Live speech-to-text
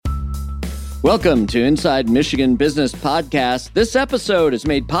Welcome to Inside Michigan Business Podcast. This episode is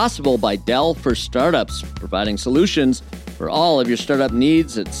made possible by Dell for Startups, providing solutions for all of your startup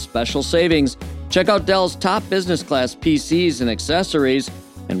needs at special savings. Check out Dell's top business class PCs and accessories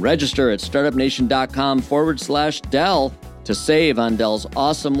and register at startupnation.com/Dell to save on Dell's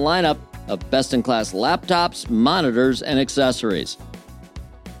awesome lineup of best-in-class laptops, monitors, and accessories.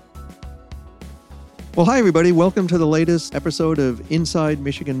 Well, hi, everybody. Welcome to the latest episode of Inside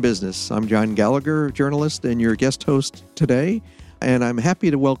Michigan Business. I'm John Gallagher, journalist and your guest host today. And I'm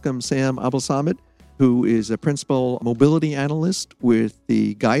happy to welcome Sam Abuelsamid, who is a principal mobility analyst with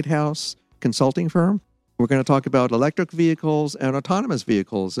the Guidehouse consulting firm. We're going to talk about electric vehicles and autonomous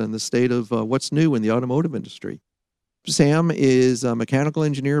vehicles and the state of what's new in the automotive industry. Sam is a mechanical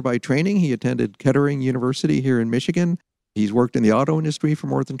engineer by training. He attended Kettering University here in Michigan. He's worked in the auto industry for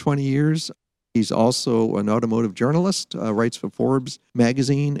more than 20 years. He's also an automotive journalist, writes for Forbes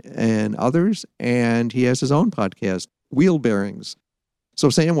magazine and others, and he has his own podcast, Wheel Bearings. So,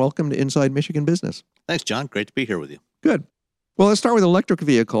 Sam, welcome to Inside Michigan Business. Thanks, John. Great to be here with you. Good. Well, let's start with electric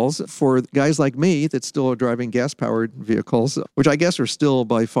vehicles. For guys like me that still are driving gas-powered vehicles, which I guess are still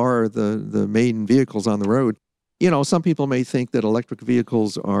by far the main vehicles on the road. You know, some people may think that electric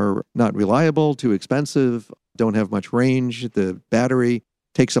vehicles are not reliable, too expensive, don't have much range, the battery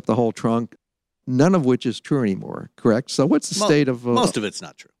takes up the whole trunk. None of which is true anymore, correct? So what's the state of... most of it's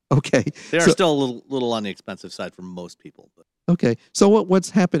not true. Okay. They are still a little on the expensive side for most people. But. Okay. So what's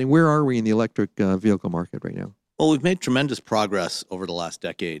happening? Where are we in the electric vehicle market right now? Well, we've made tremendous progress over the last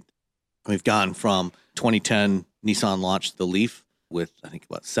decade. We've gone from 2010, Nissan launched the Leaf with, I think,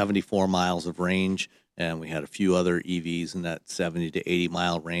 about 74 miles of range. And we had a few other EVs in that 70 to 80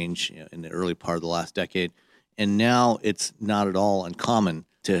 mile range in the early part of the last decade. And now it's not at all uncommon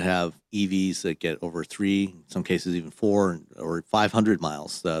to have EVs that get over 3, in some cases even 4 or 500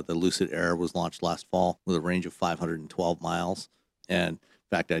 miles. The Lucid Air was launched last fall with a range of 512 miles. And in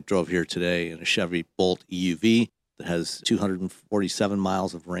fact, I drove here today in a Chevy Bolt EUV that has 247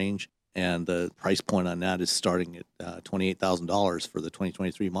 miles of range. And the price point on that is starting at $28,000 for the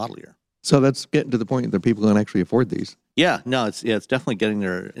 2023 model year. So that's getting to the point that people can actually afford these. It's definitely getting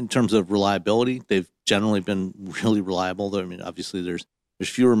there. In terms of reliability, they've generally been really reliable. I mean, obviously there's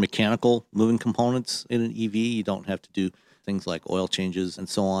fewer mechanical moving components in an EV. You don't have to do things like oil changes and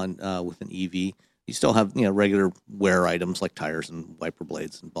so on with an EV. You still have regular wear items like tires and wiper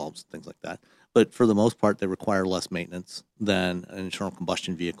blades and bulbs and things like that. But for the most part, they require less maintenance than an internal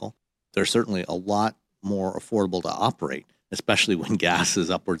combustion vehicle. They're certainly a lot more affordable to operate, especially when gas is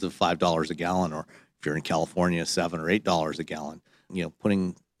upwards of $5 a gallon, or if you're in California, $7 or $8 a gallon.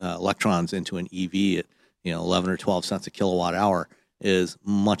 Putting electrons into an EV at 11 or 12 cents a kilowatt hour is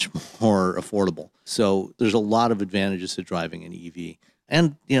much more affordable. So there's a lot of advantages to driving an EV.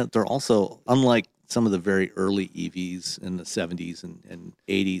 And, they're also, unlike some of the very early EVs in the 70s and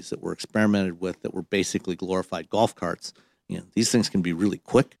 80s that were experimented with that were basically glorified golf carts, these things can be really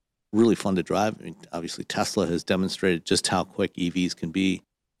quick, really fun to drive. I mean, obviously, Tesla has demonstrated just how quick EVs can be.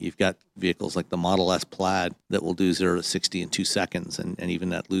 You've got vehicles like the Model S Plaid that will do 0 to 60 in 2 seconds, and even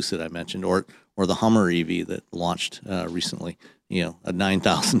that Lucid I mentioned, or the Hummer EV that launched recently, a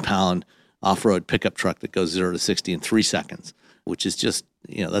 9,000-pound off-road pickup truck that goes 0 to 60 in 3 seconds, which is just,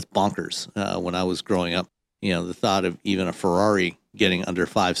 that's bonkers. When I was growing up, the thought of even a Ferrari getting under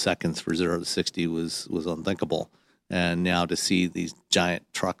 5 seconds for 0 to 60 was unthinkable. And now to see these giant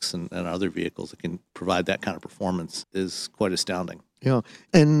trucks and other vehicles that can provide that kind of performance is quite astounding. Yeah,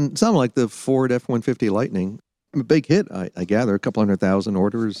 and something like the Ford F-150 Lightning, a big hit, I gather, a couple 100,000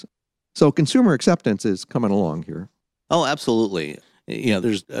 orders. So consumer acceptance is coming along here. Oh, absolutely.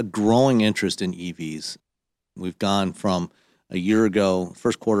 There's a growing interest in EVs. We've gone from a year ago,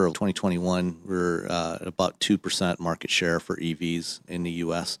 first quarter of 2021, we're at about 2% market share for EVs in the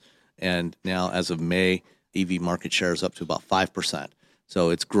U.S. And now, as of May, EV market share is up to about 5%.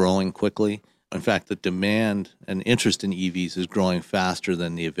 So it's growing quickly. In fact, the demand and interest in EVs is growing faster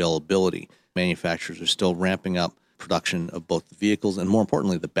than the availability. Manufacturers are still ramping up production of both the vehicles and, more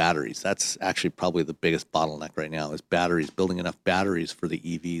importantly, the batteries. That's actually probably the biggest bottleneck right now is batteries, building enough batteries for the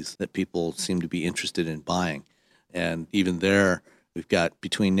EVs that people seem to be interested in buying. And even there, we've got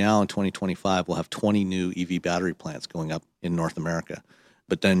between now and 2025, we'll have 20 new EV battery plants going up in North America.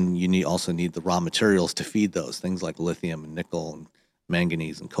 But then you also need the raw materials to feed those, things like lithium and nickel and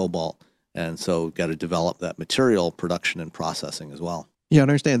manganese and cobalt. And so we've got to develop that material production and processing as well. Yeah, I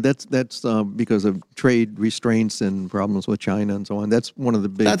understand. That's because of trade restraints and problems with China and so on. That's one of the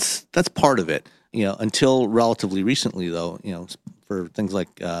big... That's part of it. Until relatively recently, though, for things like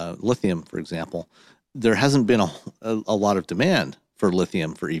lithium, for example, there hasn't been a lot of demand for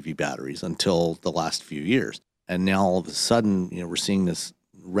lithium for EV batteries until the last few years. And now all of a sudden, we're seeing this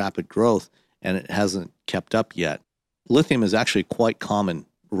rapid growth and it hasn't kept up yet. Lithium is actually quite common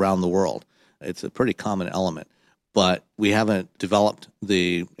around the world. It's a pretty common element, but we haven't developed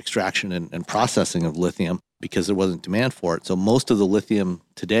the extraction and processing of lithium because there wasn't demand for it. So most of the lithium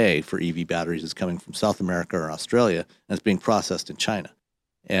today for EV batteries is coming from South America or Australia, and it's being processed in China.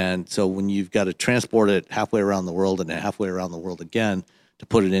 And so when you've got to transport it halfway around the world and then halfway around the world again to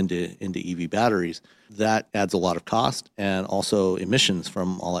put it into EV batteries, that adds a lot of cost and also emissions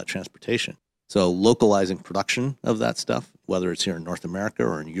from all that transportation. So localizing production of that stuff, whether it's here in North America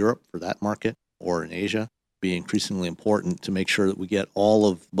or in Europe for that market or in Asia, be increasingly important to make sure that we get all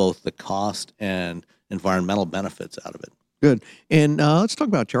of both the cost and environmental benefits out of it. Good. And let's talk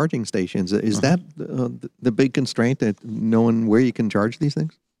about charging stations. Is that the big constraint, that knowing where you can charge these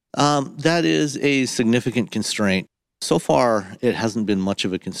things? That is a significant constraint. So far, it hasn't been much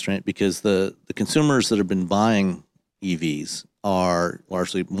of a constraint because the consumers that have been buying EVs are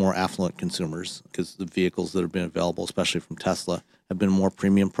largely more affluent consumers because the vehicles that have been available, especially from Tesla, have been more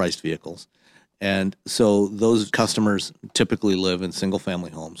premium priced vehicles. And so those customers typically live in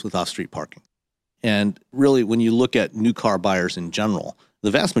single-family homes with off-street parking. And really, when you look at new car buyers in general, the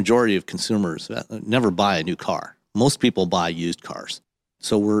vast majority of consumers never buy a new car. Most people buy used cars.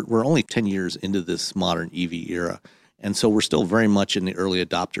 So we're only 10 years into this modern EV era. And so we're still very much in the early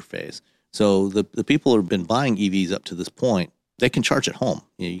adopter phase. So the people who have been buying EVs up to this point, they can charge at home.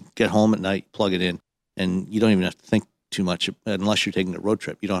 You get home at night, plug it in, and you don't even have to think too much, unless you're taking a road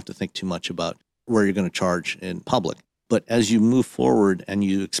trip. You don't have to think too much about where you're going to charge in public. But as you move forward and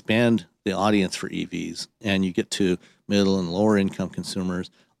you expand the audience for EVs and you get to middle and lower income consumers,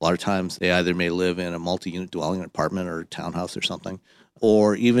 a lot of times they either may live in a multi-unit dwelling apartment or a townhouse or something,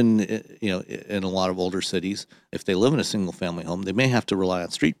 or even in a lot of older cities, if they live in a single family home, they may have to rely on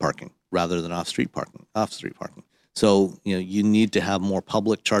street parking rather than off-street parking. So you need to have more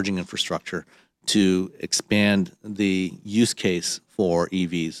public charging infrastructure to expand the use case for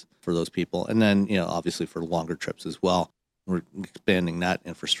EVs for those people. And then, obviously for longer trips as well, we're expanding that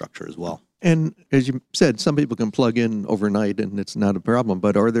infrastructure as well. And as you said, some people can plug in overnight and it's not a problem,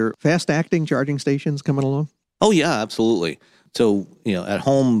 but are there fast-acting charging stations coming along? Oh, yeah, absolutely. So, at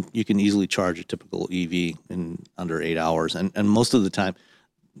home, you can easily charge a typical EV in under 8 hours. And most of the time,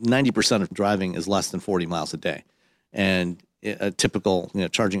 90% of driving is less than 40 miles a day. And a typical,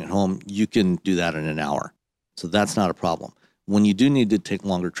 charging at home, you can do that in an hour. So that's not a problem. When you do need to take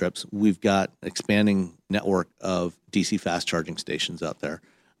longer trips, we've got expanding network of DC fast charging stations out there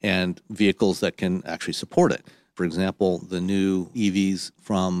and vehicles that can actually support it. For example, the new EVs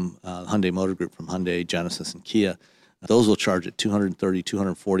from Hyundai Motor Group, from Hyundai, Genesis, and Kia, those will charge at 230,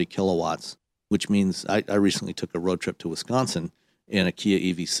 240 kilowatts, which means I recently took a road trip to Wisconsin in a Kia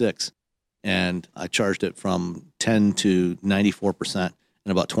EV6, and I charged it from 10 to 94%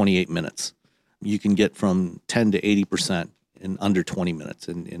 in about 28 minutes. You can get from 10 to 80% in under 20 minutes,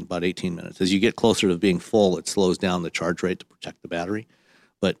 in about 18 minutes. As you get closer to being full, it slows down the charge rate to protect the battery.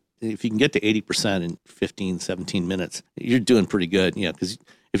 But if you can get to 80% in 15, 17 minutes, you're doing pretty good, because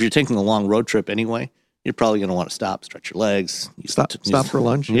if you're taking a long road trip anyway, you're probably going to want to stop, stretch your legs. Stop for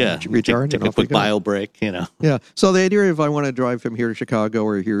lunch. Yeah. Recharge. Take a quick bio break, Yeah. So the idea, if I want to drive from here to Chicago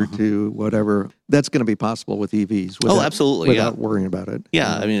or here to whatever, that's going to be possible with EVs. Absolutely. Without worrying about it.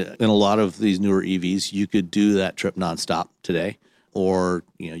 Yeah. I mean, in a lot of these newer EVs, you could do that trip nonstop today, or,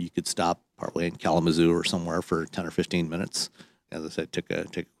 you could stop partway in Kalamazoo or somewhere for 10 or 15 minutes. As I said, take a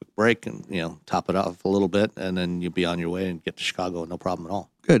quick break and, top it off a little bit, and then you'll be on your way and get to Chicago, no problem at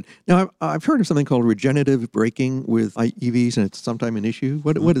all. Good. Now, I've heard of something called regenerative braking with EVs, and it's sometimes an issue.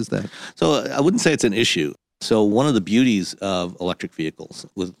 What is that? So I wouldn't say it's an issue. So one of the beauties of electric vehicles,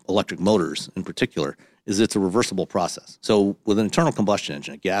 with electric motors in particular, is it's a reversible process. So with an internal combustion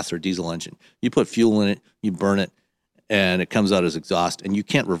engine, a gas or diesel engine, you put fuel in it, you burn it, and it comes out as exhaust, and you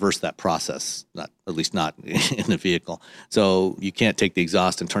can't reverse that process, at least not in the vehicle. So you can't take the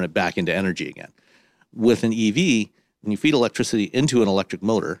exhaust and turn it back into energy again. With an EV, when you feed electricity into an electric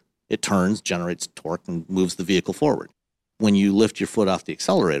motor, it turns, generates torque, and moves the vehicle forward. When you lift your foot off the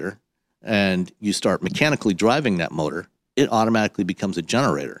accelerator and you start mechanically driving that motor, it automatically becomes a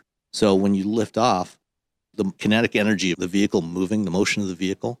generator. So when you lift off, the kinetic energy of the vehicle moving, the motion of the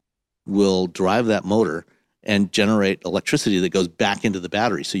vehicle, will drive that motor and generate electricity that goes back into the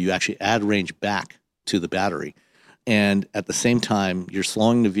battery. So you actually add range back to the battery. And at the same time, you're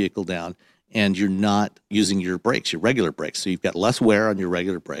slowing the vehicle down and you're not using your brakes, your regular brakes. So you've got less wear on your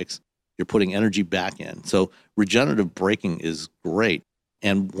regular brakes. You're putting energy back in. So regenerative braking is great.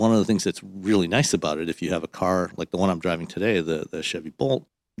 And one of the things that's really nice about it, if you have a car like the one I'm driving today, the Chevy Bolt,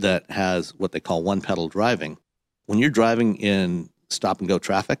 that has what they call one-pedal driving, when you're driving in stop-and-go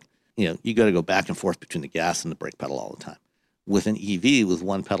traffic, you got to go back and forth between the gas and the brake pedal all the time. With an EV with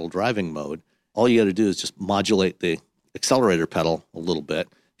one-pedal driving mode, all you got to do is just modulate the accelerator pedal a little bit.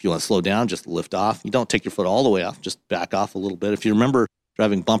 If you want to slow down, just lift off. You don't take your foot all the way off, just back off a little bit. If you remember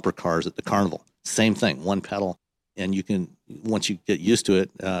driving bumper cars at the carnival, same thing, one pedal. And you can, once you get used to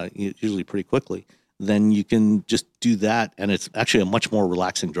it, usually pretty quickly, then you can just do that. And it's actually a much more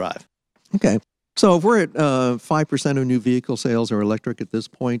relaxing drive. Okay. So if we're at 5% of new vehicle sales are electric at this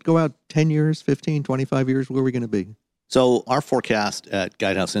point, go out 10 years, 15, 25 years, where are we going to be? So our forecast at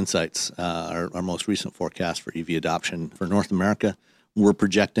Guidehouse Insights, our most recent forecast for EV adoption for North America, we're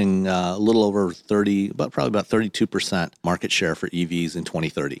projecting a little over probably about 32% market share for EVs in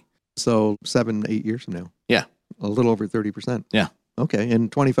 2030. So 7-8 years from now. Yeah. A little over 30%. Yeah. Okay. In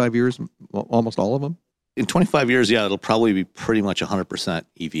 25 years, almost all of them? In 25 years, yeah, it'll probably be pretty much 100%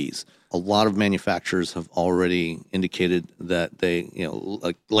 EVs. A lot of manufacturers have already indicated that they,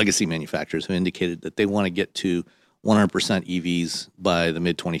 like legacy manufacturers have indicated that they want to get to 100% EVs by the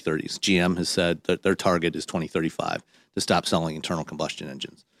mid-2030s. GM has said that their target is 2035 to stop selling internal combustion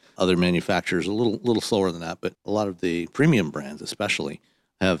engines. Other manufacturers a little slower than that, but a lot of the premium brands especially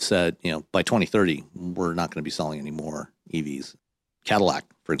have said, by 2030, we're not going to be selling any more EVs. Cadillac,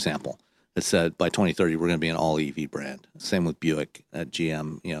 for example, has said by 2030, we're going to be an all-EV brand. Same with Buick at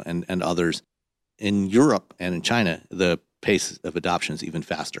GM, and others. In Europe and in China, the pace of adoption is even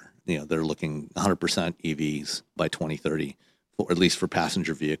faster. They're looking 100% EVs by 2030, or at least for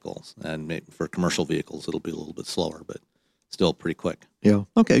passenger vehicles. And maybe for commercial vehicles, it'll be a little bit slower, but still pretty quick. Yeah.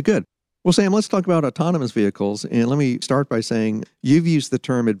 Okay, good. Well, Sam, let's talk about autonomous vehicles. And let me start by saying you've used the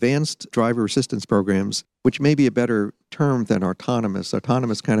term advanced driver assistance programs, which may be a better term than autonomous.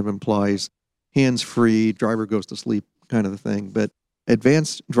 Autonomous kind of implies hands-free, driver goes to sleep kind of a thing. But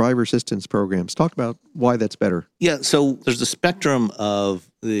advanced driver assistance programs, talk about why that's better. Yeah, so there's a spectrum of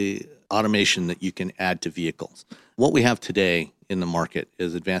the automation that you can add to vehicles. What we have today in the market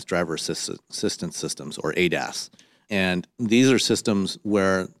is advanced driver assistance systems, or ADAS. And these are systems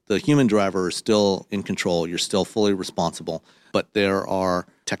where the human driver is still in control. You're still fully responsible, but there are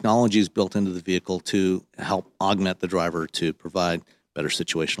technologies built into the vehicle to help augment the driver, to provide better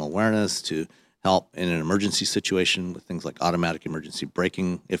situational awareness, to help in an emergency situation with things like automatic emergency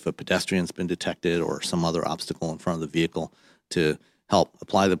braking if a pedestrian's been detected or some other obstacle in front of the vehicle, to help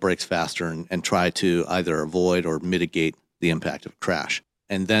apply the brakes faster and try to either avoid or mitigate the impact of a crash.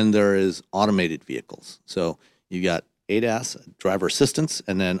 And then there is automated vehicles. So you got ADAS, driver assistance,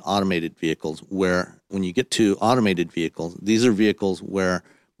 and then automated vehicles, where when you get to automated vehicles, these are vehicles where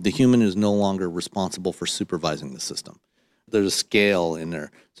the human is no longer responsible for supervising the system. There's a scale in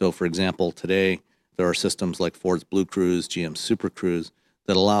there. So, for example, today there are systems like Ford's Blue Cruise, GM's Super Cruise,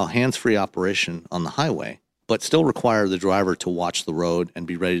 that allow hands-free operation on the highway, but still require the driver to watch the road and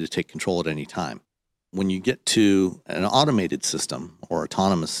be ready to take control at any time. When you get to an automated system or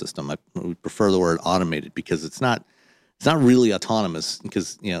autonomous system, I would prefer the word automated because it's not really autonomous,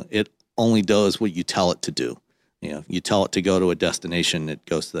 because it only does what you tell it to do. You tell it to go to a destination, it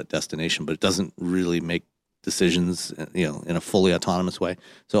goes to that destination, but it doesn't really make decisions in a fully autonomous way.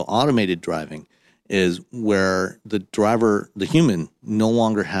 So automated driving is where the human, no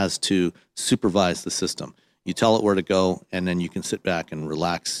longer has to supervise the system. You tell it where to go, and then you can sit back and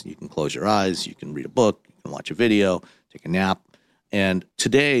relax. You can close your eyes. You can read a book. You can watch a video, take a nap. And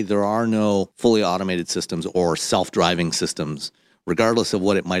today, there are no fully automated systems or self-driving systems, regardless of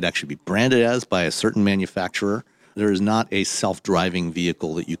what it might actually be branded as by a certain manufacturer. There is not a self-driving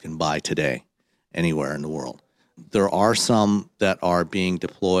vehicle that you can buy today anywhere in the world. There are some that are being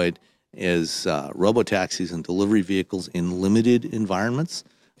deployed as robotaxis and delivery vehicles in limited environments.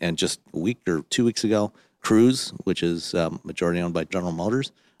 And just a week or 2 weeks ago, Cruise, which is majority owned by General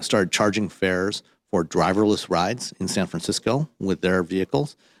Motors, started charging fares for driverless rides in San Francisco with their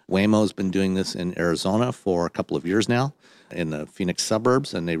vehicles. Waymo's been doing this in Arizona for a couple of years now in the Phoenix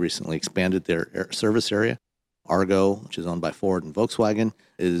suburbs, and they recently expanded their service area. Argo, which is owned by Ford and Volkswagen,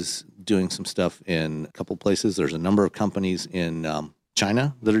 is doing some stuff in a couple places. There's a number of companies in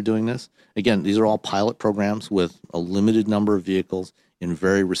China that are doing this. Again, these are all pilot programs with a limited number of vehicles in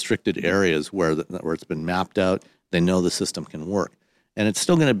very restricted areas where it's been mapped out. They know the system can work. And it's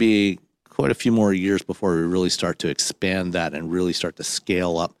still going to be quite a few more years before we really start to expand that and really start to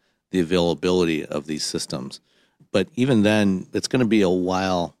scale up the availability of these systems. But even then, it's going to be a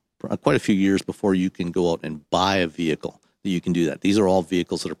while, quite a few years before you can go out and buy a vehicle that you can do that. These are all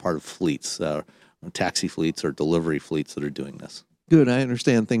vehicles that are part of fleets, taxi fleets or delivery fleets that are doing this. Good. I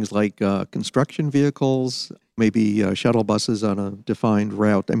understand things like construction vehicles, maybe shuttle buses on a defined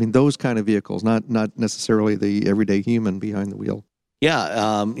route. I mean, those kind of vehicles, not necessarily the everyday human behind the wheel.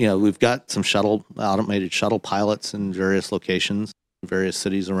 Yeah, we've got some automated shuttle pilots in various locations, various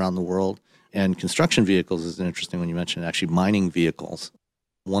cities around the world. And construction vehicles is interesting when you mentioned actually mining vehicles.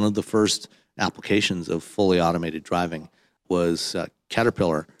 One of the first applications of fully automated driving was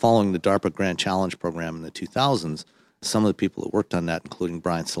Caterpillar. Following the DARPA Grand Challenge program in the 2000s, some of the people that worked on that, including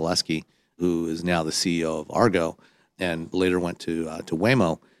Brian Selesky, who is now the CEO of Argo and later went to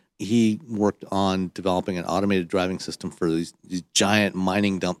Waymo, he worked on developing an automated driving system for these giant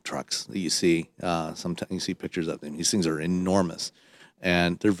mining dump trucks that you see. Sometimes you see pictures of them. These things are enormous,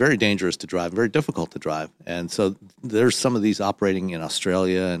 and they're very dangerous to drive, very difficult to drive. And so there's some of these operating in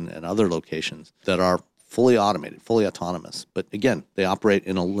Australia and other locations that are fully automated, fully autonomous. But again, they operate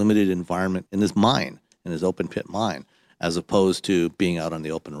in a limited environment in this mine, in this open pit mine, as opposed to being out on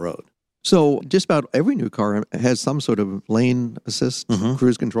the open road. So just about every new car has some sort of lane assist,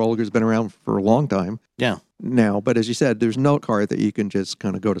 cruise control has been around for a long time now. But as you said, there's no car that you can just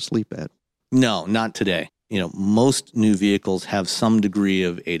kind of go to sleep at. No, not today. Most new vehicles have some degree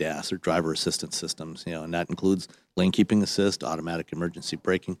of ADAS or driver assistance systems, and that includes lane keeping assist, automatic emergency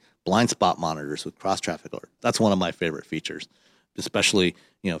braking, blind spot monitors with cross traffic alert. That's one of my favorite features, especially,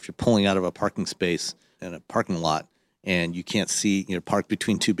 if you're pulling out of a parking space in a parking lot and you can't see, parked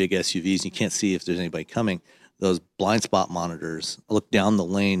between two big SUVs, and you can't see if there's anybody coming. Those blind spot monitors look down the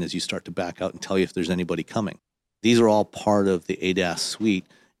lane as you start to back out and tell you if there's anybody coming. These are all part of the ADAS suite,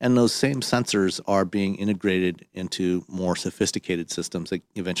 and those same sensors are being integrated into more sophisticated systems that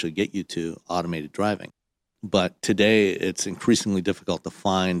eventually get you to automated driving. But today, it's increasingly difficult to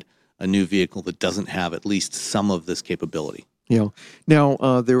find a new vehicle that doesn't have at least some of this capability.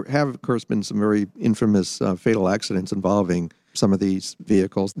 Now, there have, of course, been some very infamous fatal accidents involving some of these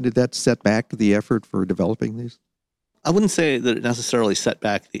vehicles. Did that set back the effort for developing these? I wouldn't say that it necessarily set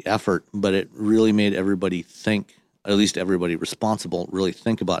back the effort, but it really made everybody think, at least everybody responsible, really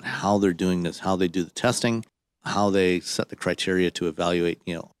think about how they're doing this, how they do the testing, how they set the criteria to evaluate,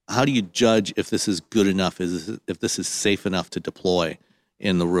 how do you judge if this is good enough, if this is safe enough to deploy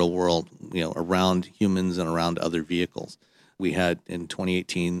in the real world, around humans and around other vehicles. We had in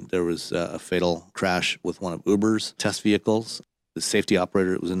 2018, there was a fatal crash with one of Uber's test vehicles. The safety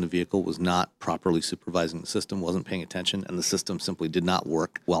operator that was in the vehicle was not properly supervising the system, wasn't paying attention, and the system simply did not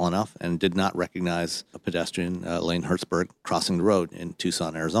work well enough and did not recognize a pedestrian, Lane Hertzberg, crossing the road in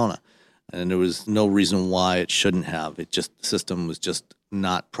Tucson, Arizona. And there was no reason why it shouldn't have. The system was just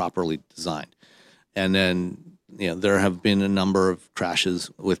not properly designed. And then, there have been a number of crashes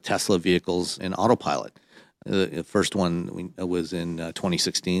with Tesla vehicles in autopilot. The first one was in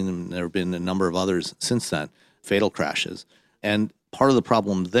 2016, and there have been a number of others since then, fatal crashes. And part of the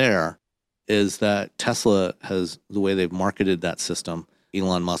problem there is that Tesla has, the way they've marketed that system,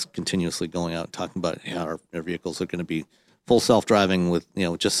 Elon Musk continuously going out and talking about our vehicles are going to be full self-driving with,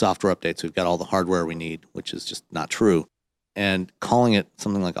 just software updates. We've got all the hardware we need, which is just not true. And calling it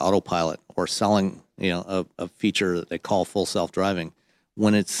something like autopilot or selling, a feature that they call full self-driving,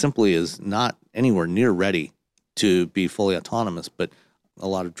 when it simply is not anywhere near ready to be fully autonomous. But a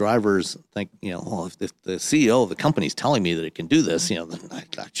lot of drivers think, if the CEO of the company is telling me that it can do this, then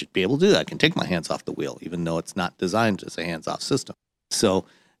I should be able to do that. I can take my hands off the wheel, even though it's not designed as a hands-off system. So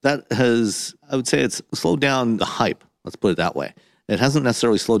that has, I would say, it's slowed down the hype. Let's put it that way. It hasn't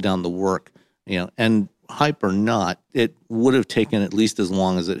necessarily slowed down the work, and hype or not, it would have taken at least as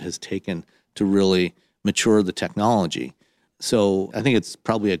long as it has taken to really mature the technology. So I think it's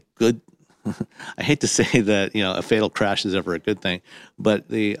probably a good, I hate to say that, a fatal crash is ever a good thing, but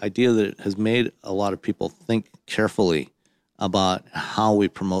the idea that it has made a lot of people think carefully about how we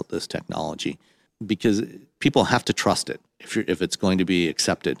promote this technology, because people have to trust it if it's going to be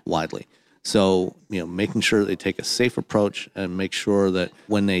accepted widely. So, making sure that they take a safe approach and make sure that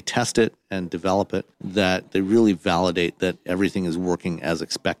when they test it and develop it, that they really validate that everything is working as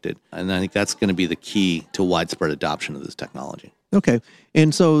expected. And I think that's going to be the key to widespread adoption of this technology. Okay.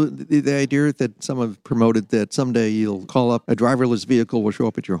 And so the idea that some have promoted that someday you'll call up a driverless vehicle, will show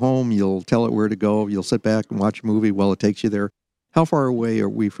up at your home, you'll tell it where to go, you'll sit back and watch a movie while it takes you there. How far away are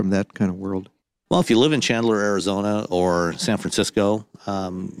we from that kind of world? Well, if you live in Chandler, Arizona or San Francisco,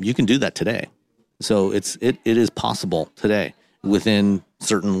 you can do that today. So it is possible today within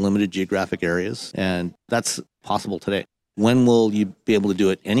certain limited geographic areas, and that's possible today. When will you be able to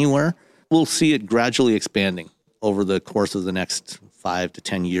do it anywhere? We'll see it gradually expanding over the course of the next 5 to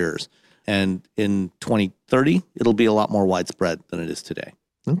 10 years. And in 2030, it'll be a lot more widespread than it is today.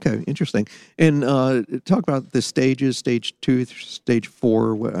 Okay, interesting. And talk about the stages, stage 2, stage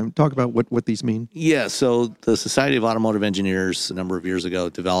 4. Talk about what these mean. Yeah, so the Society of Automotive Engineers a number of years ago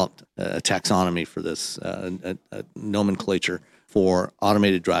developed a taxonomy for this, a nomenclature for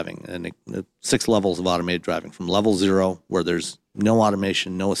automated driving, and 6 levels of automated driving, from level 0, where there's no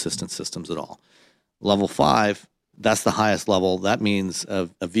automation, no assistance systems at all. Level 5, that's the highest level. That means a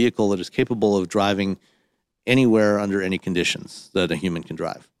vehicle that is capable of driving anywhere under any conditions that a human can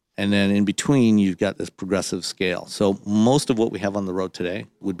drive. And then in between, you've got this progressive scale. So most of what we have on the road today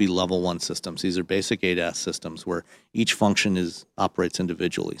would be level 1 systems. These are basic ADAS systems where each function operates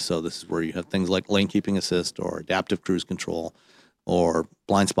individually. So this is where you have things like lane keeping assist or adaptive cruise control or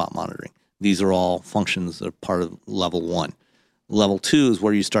blind spot monitoring. These are all functions that are part of level 1. Level 2 is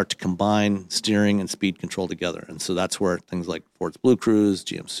where you start to combine steering and speed control together. And so that's where things like Ford's Blue Cruise,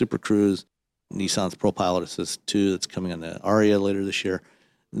 GM's Super Cruise, Nissan's ProPilot Assist 2 that's coming on the Aria later this year.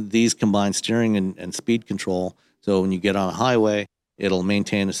 These combine steering and speed control. So when you get on a highway, it'll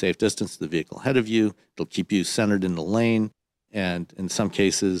maintain a safe distance to the vehicle ahead of you. It'll keep you centered in the lane. And in some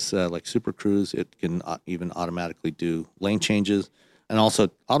cases, like Super Cruise, it can even automatically do lane changes. And also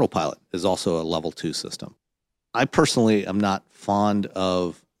Autopilot is also a level 2 system. I personally am not fond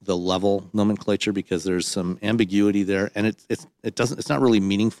of the level nomenclature because there's some ambiguity there, and it's not really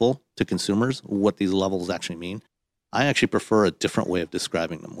meaningful to consumers what these levels actually mean. I actually prefer a different way of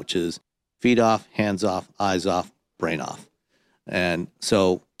describing them, which is feet off, hands off, eyes off, brain off. And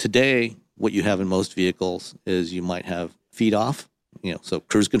so today, what you have in most vehicles is you might have feet off, so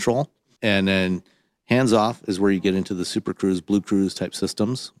cruise control, and then hands off is where you get into the Super Cruise, Blue Cruise type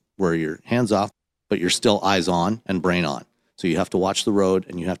systems where you're hands off, but you're still eyes on and brain on. So you have to watch the road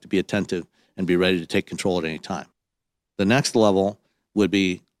and you have to be attentive and be ready to take control at any time. The next level would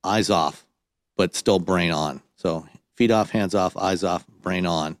be eyes off, but still brain on. So feet off, hands off, eyes off, brain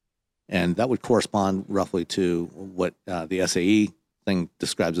on. And that would correspond roughly to what the SAE thing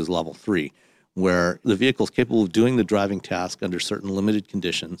describes as level 3, where the vehicle is capable of doing the driving task under certain limited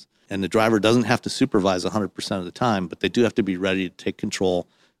conditions. And the driver doesn't have to supervise 100% of the time, but they do have to be ready to take control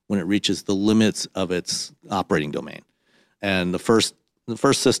when it reaches the limits of its operating domain. And the first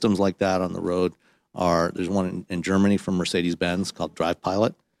systems like that on the road there's one in Germany from Mercedes-Benz called Drive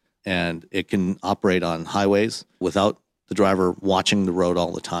Pilot, and it can operate on highways without the driver watching the road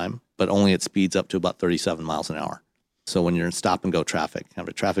all the time, but only at speeds up to about 37 miles an hour. So when you're in stop and go traffic, have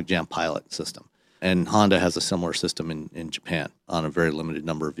a traffic jam pilot system. And Honda has a similar system in Japan on a very limited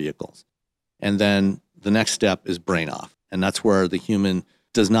number of vehicles. And then the next step is brain off, and that's where the human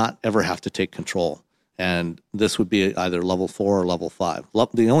does not ever have to take control. And this would be either level 4 or level 5.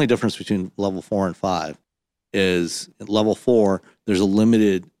 The only difference between level 4 and 5 is at level 4, there's a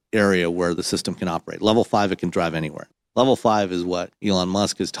limited area where the system can operate. Level 5, it can drive anywhere. Level 5 is what Elon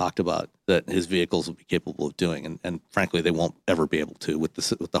Musk has talked about that his vehicles will be capable of doing. And frankly, they won't ever be able to with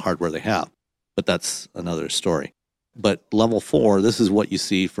the hardware they have. But that's another story. But level 4, this is what you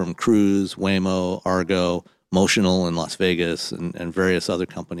see from Cruise, Waymo, Argo, Motional in Las Vegas, and various other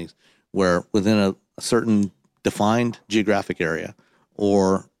companies, where within a certain defined geographic area,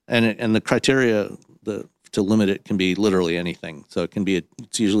 and the criteria to limit it can be literally anything. So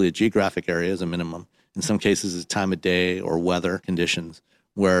it's usually a geographic area as a minimum. In some cases, it's time of day or weather conditions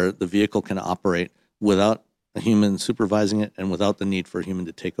where the vehicle can operate without a human supervising it and without the need for a human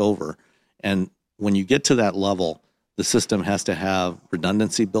to take over. And when you get to that level, the system has to have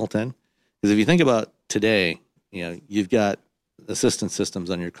redundancy built in. Because if you think about today, you've got assistance systems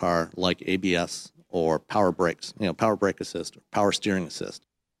on your car like ABS or power brakes, power brake assist or power steering assist.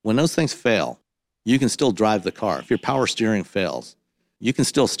 When those things fail, you can still drive the car. If your power steering fails, you can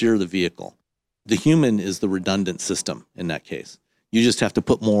still steer the vehicle. The human is the redundant system in that case. You just have to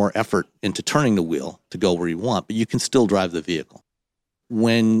put more effort into turning the wheel to go where you want, but you can still drive the vehicle.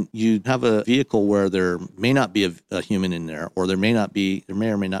 When you have a vehicle where there may not be a human in there, or there may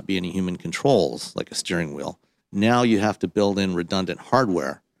or may not be any human controls, like a steering wheel, now you have to build in redundant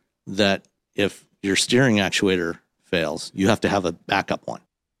hardware that if your steering actuator fails, you have to have a backup one.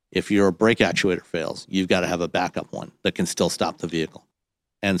 If your brake actuator fails, you've got to have a backup one that can still stop the vehicle.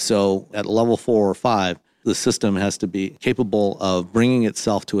 And so at level 4 or 5, the system has to be capable of bringing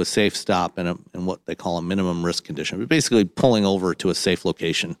itself to a safe stop in what they call a minimum risk condition, but basically pulling over to a safe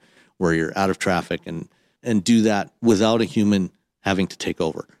location where you're out of traffic and do that without a human having to take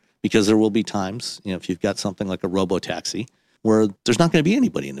over. Because there will be times, if you've got something like a robo-taxi, where there's not going to be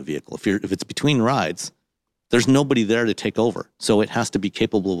anybody in the vehicle. If it's between rides, there's nobody there to take over. So it has to be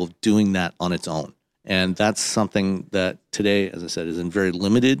capable of doing that on its own. And that's something that today, as I said, is in very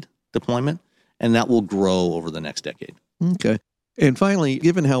limited deployment, and that will grow over the next decade. Okay. And finally,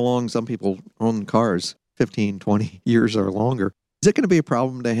 given how long some people own cars, 15, 20 years or longer, is it going to be a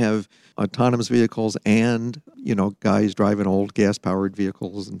problem to have autonomous vehicles and, guys driving old gas-powered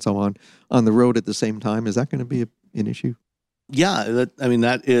vehicles and so on the road at the same time? Is that going to be an issue? Yeah,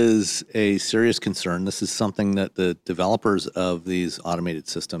 that is a serious concern. This is something that the developers of these automated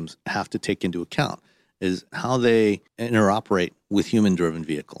systems have to take into account, is how they interoperate with human-driven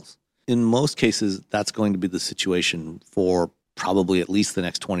vehicles. In most cases, that's going to be the situation for probably at least the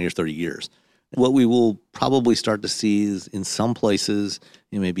next 20 or 30 years. What we will probably start to see is in some places,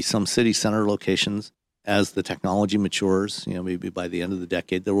 maybe some city center locations, as the technology matures, maybe by the end of the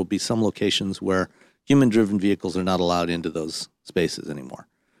decade, there will be some locations where human-driven vehicles are not allowed into those spaces anymore,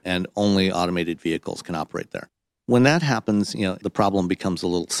 and only automated vehicles can operate there. When that happens, the problem becomes a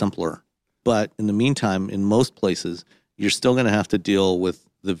little simpler. But in the meantime, in most places, you're still going to have to deal with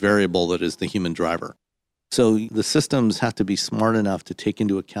the variable that is the human driver. So the systems have to be smart enough to take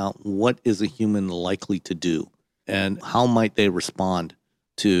into account what is a human likely to do and how might they respond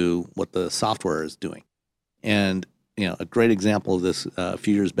to what the software is doing. And, a great example of this, a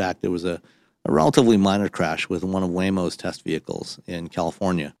few years back, there was a relatively minor crash with one of Waymo's test vehicles in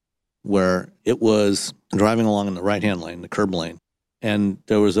California, where it was driving along in the right-hand lane, the curb lane, and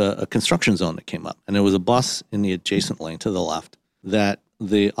there was a construction zone that came up, and there was a bus in the adjacent lane to the left that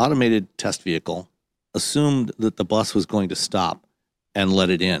the automated test vehicle assumed that the bus was going to stop and let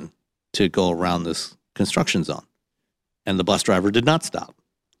it in to go around this construction zone. And the bus driver did not stop.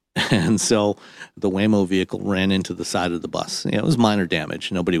 And so the Waymo vehicle ran into the side of the bus. It was minor damage.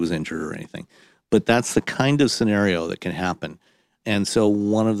 Nobody was injured or anything. But that's the kind of scenario that can happen. And so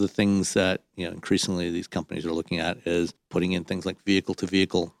one of the things that increasingly these companies are looking at is putting in things like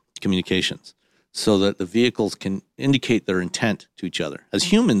vehicle-to-vehicle communications so that the vehicles can indicate their intent to each other. As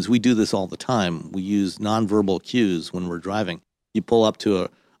humans, we do this all the time. We use nonverbal cues when we're driving. You pull up to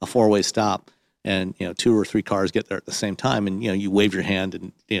a four-way stop, and 2 or 3 cars get there at the same time, and you wave your hand,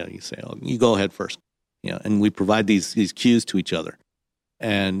 and you say, "Oh, you go ahead first." And we provide these cues to each other,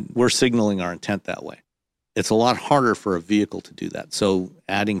 and we're signaling our intent that way. It's a lot harder for a vehicle to do that. So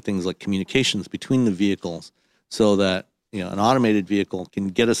adding things like communications between the vehicles, so that an automated vehicle can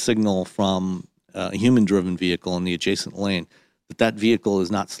get a signal from a human-driven vehicle in the adjacent lane that vehicle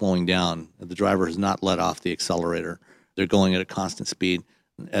is not slowing down, the driver has not let off the accelerator, they're going at a constant speed.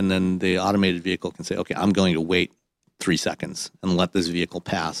 And then the automated vehicle can say, okay, I'm going to wait 3 seconds and let this vehicle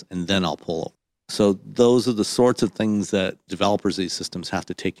pass, and then I'll pull over. So those are the sorts of things that developers of these systems have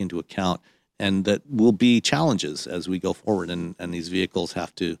to take into account, and that will be challenges as we go forward, and these vehicles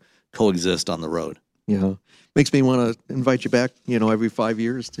have to coexist on the road. Yeah. Makes me want to invite you back, every 5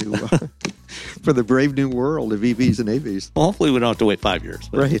 years to for the brave new world of EVs and AVs. Well, hopefully we don't have to wait 5 years.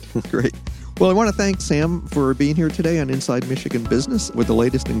 Right. Great. Well, I want to thank Sam for being here today on Inside Michigan Business with the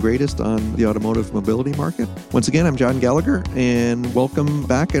latest and greatest on the automotive mobility market. Once again, I'm John Gallagher, and welcome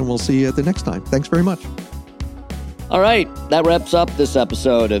back, and we'll see you at the next time. Thanks very much. All right, that wraps up this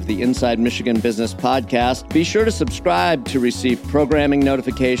episode of the Inside Michigan Business Podcast. Be sure to subscribe to receive programming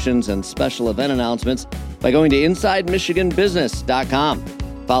notifications and special event announcements by going to InsideMichiganBusiness.com.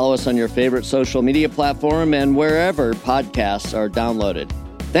 Follow us on your favorite social media platform and wherever podcasts are downloaded.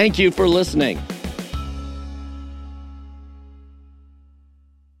 Thank you for listening.